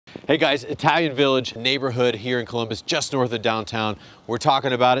Hey guys, Italian Village neighborhood here in Columbus, just north of downtown. We're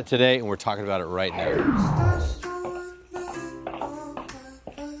talking about it today and we're talking about it right now.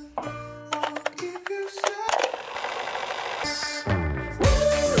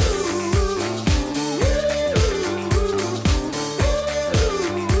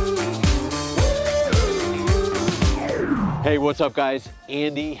 Hey, what's up guys?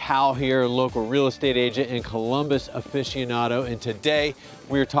 Andy Howell here, local real estate agent and Columbus aficionado. And today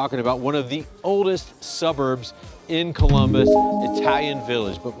we're talking about one of the oldest suburbs in Columbus, Italian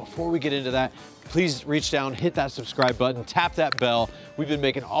Village. But before we get into that, please reach down, hit that subscribe button, tap that bell. We've been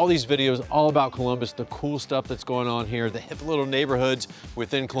making all these videos all about Columbus, the cool stuff that's going on here, the hip little neighborhoods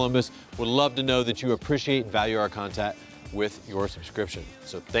within Columbus. Would love to know that you appreciate and value our content with your subscription.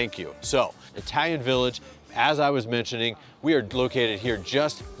 So thank you. So Italian Village, as I was mentioning, we are located here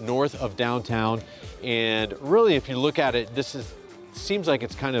just north of downtown. And really, if you look at it, seems like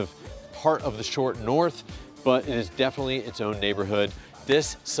it's kind of part of the short north, but it is definitely its own neighborhood.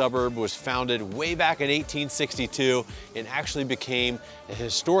 This suburb was founded way back in 1862 and actually became a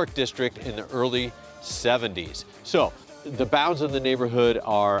historic district in the early 70s. So the bounds of the neighborhood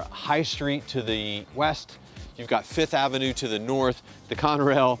are High Street to the west, you've got Fifth Avenue to the north, the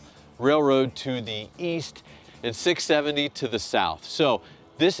Conrail Railroad to the east, and 670 to the south. So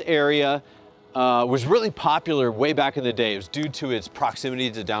this area was really popular way back in the day. It was due to its proximity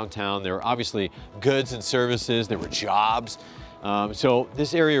to downtown. There were obviously goods and services, there were jobs. So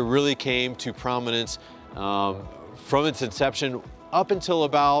this area really came to prominence from its inception up until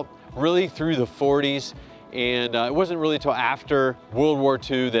about really through the 40s. And it wasn't really till after World War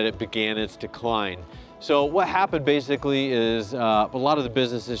II that it began its decline. So what happened basically is a lot of the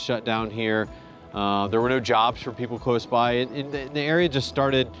businesses shut down here. There were no jobs for people close by, and the area just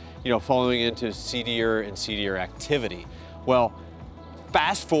started, falling into seedier and seedier activity. Well,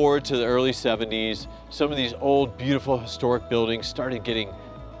 fast forward to the early 70s, some of these old, beautiful, historic buildings started getting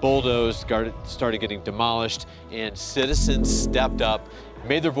bulldozed, started getting demolished, and citizens stepped up,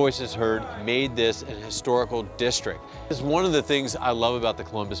 made their voices heard, made this an historical district. This is one of the things I love about the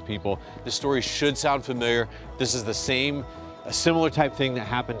Columbus people. This story should sound familiar. This is a similar type thing that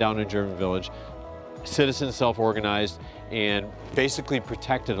happened down in German Village. Citizens self-organized and basically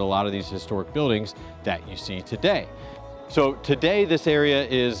protected a lot of these historic buildings that you see today. So today this area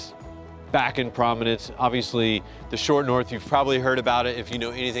is back in prominence. Obviously the short north, you've probably heard about it if you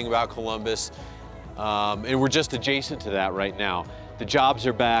know anything about Columbus. And we're just adjacent to that right now. The jobs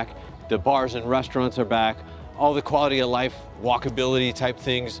are back, the bars and restaurants are back, all the quality of life, walkability type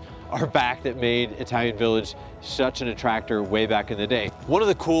things are back that made Italian Village such an attractor way back in the day. One of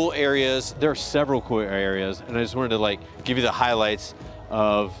the cool areas, there are several cool areas, and I just wanted to give you the highlights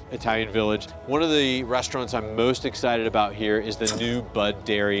of Italian Village. One of the restaurants I'm most excited about here is the new Bud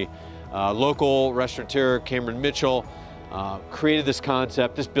Dairy. Local restaurateur Cameron Mitchell created this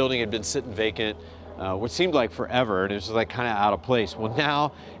concept. This building had been sitting vacant what seemed like forever, and it was just kind of out of place. Well,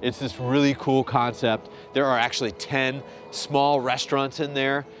 now it's this really cool concept. There are actually 10 small restaurants in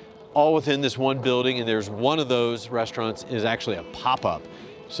there, all within this one building, and there's one of those restaurants is actually a pop-up.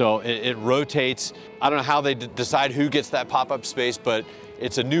 So it rotates. I don't know how they decide who gets that pop-up space, but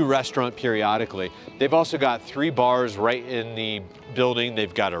it's a new restaurant periodically. They've also got 3 bars right in the building.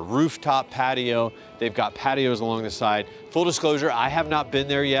 They've got a rooftop patio. They've got patios along the side. Full disclosure, I have not been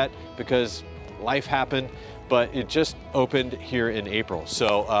there yet because life happened, but it just opened here in April.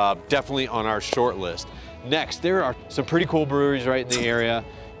 So definitely on our short list. Next, there are some pretty cool breweries right in the area.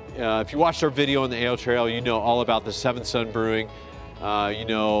 If you watched our video on the Ale Trail, you know all about the Seven Sun Brewing.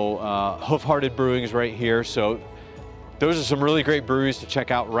 Hoof-Hearted Brewing is right here. So those are some really great breweries to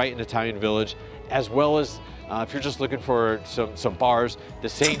check out right in Italian Village, as well as if you're just looking for some bars, the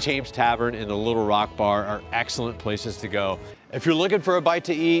St. James Tavern and the Little Rock Bar are excellent places to go. If you're looking for a bite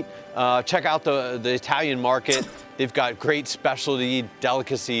to eat, check out the Italian market. They've got great specialty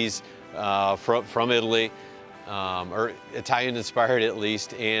delicacies from Italy, or Italian inspired at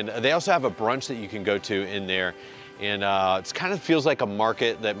least. And they also have a brunch that you can go to in there. And it kind of feels like a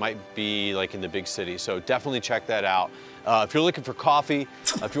market that might be in the big city. So definitely check that out. If you're looking for coffee,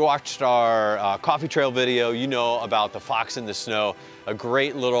 if you watched our coffee trail video, you know about the Fox in the Snow, a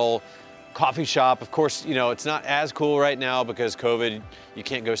great little coffee shop. Of course, it's not as cool right now because COVID, you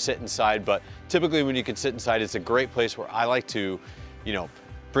can't go sit inside, but typically when you can sit inside, it's a great place where I like to,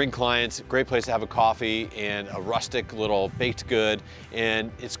 bring clients, great place to have a coffee and a rustic little baked good.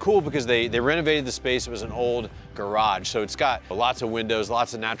 And it's cool because they renovated the space. It was an old garage. So it's got lots of windows,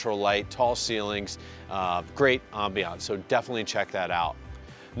 lots of natural light, tall ceilings, great ambiance. So definitely check that out.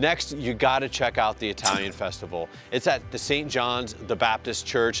 Next, you gotta check out the Italian Festival. It's at the St. John's the Baptist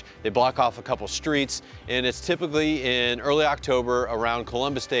Church. They block off a couple streets, and it's typically in early October around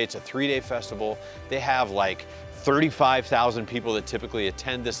Columbus Day. It's a 3-day festival. They have like 35,000 people that typically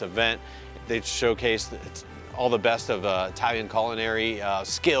attend this event. They showcase all the best of Italian culinary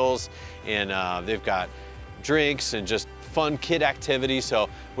skills, and they've got drinks and just fun kid activities. So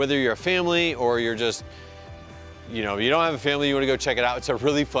whether you're a family or you're just, you know, you don't have a family, you want to go check it out, it's a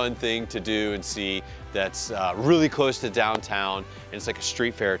really fun thing to do and see that's really close to downtown, and it's like a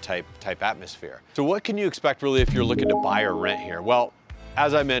street fair type atmosphere. So what can you expect really if you're looking to buy or rent here? Well,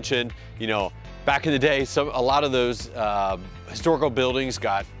 as I mentioned, you know, back in the day, a lot of those historical buildings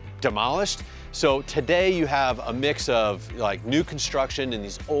got demolished. So today you have a mix of like new construction and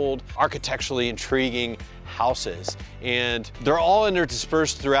these old architecturally intriguing houses, and they're all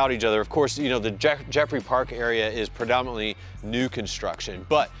interdispersed throughout each other. Of course, you know, the Jeffrey Park area is predominantly new construction,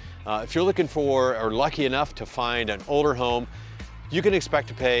 but if you're looking for or lucky enough to find an older home, you can expect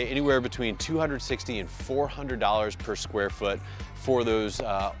to pay anywhere between $260 and $400 per square foot for those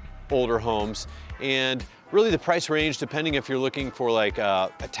older homes. And really the price range, depending if you're looking for like a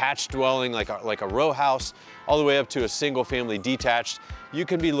attached dwelling, like a row house, all the way up to a single family detached, you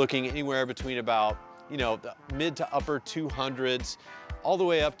can be looking anywhere between about, you know, the mid to upper 200s, all the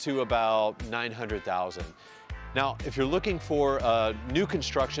way up to about 900,000. Now, if you're looking for new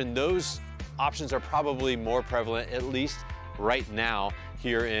construction, those options are probably more prevalent, at least right now,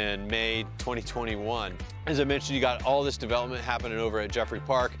 here in May 2021. As I mentioned, you got all this development happening over at Jeffrey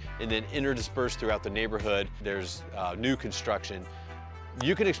Park, and then interdispersed throughout the neighborhood, there's new construction.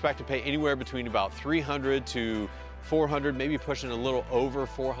 You can expect to pay anywhere between about $300 to $400, maybe pushing a little over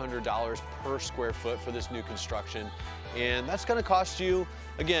 $400 per square foot for this new construction. And that's gonna cost you,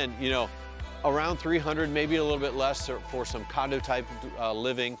 again, you know, around $300, maybe a little bit less for some condo type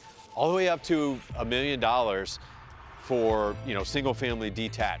living, all the way up to $1 million for, you know, single family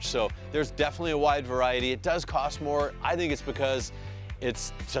detached. So there's definitely a wide variety. It does cost more. I think it's because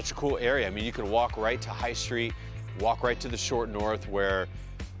it's such a cool area. I mean, you can walk right to High Street, walk right to the Short North, where,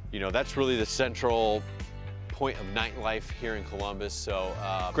 you know, that's really the central point of nightlife here in Columbus. So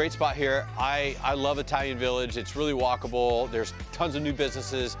great spot here. I love Italian Village. It's really walkable. There's tons of new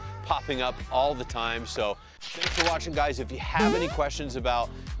businesses popping up all the time. So thanks for watching, guys. If you have any questions about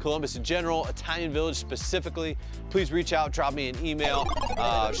Columbus in general, Italian Village specifically, please reach out, drop me an email,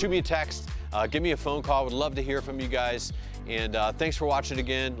 shoot me a text, give me a phone call. Would love to hear from you guys. And thanks for watching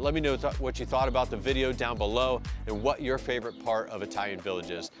again. Let me know what you thought about the video down below and what your favorite part of Italian Village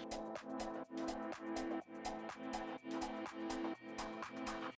is.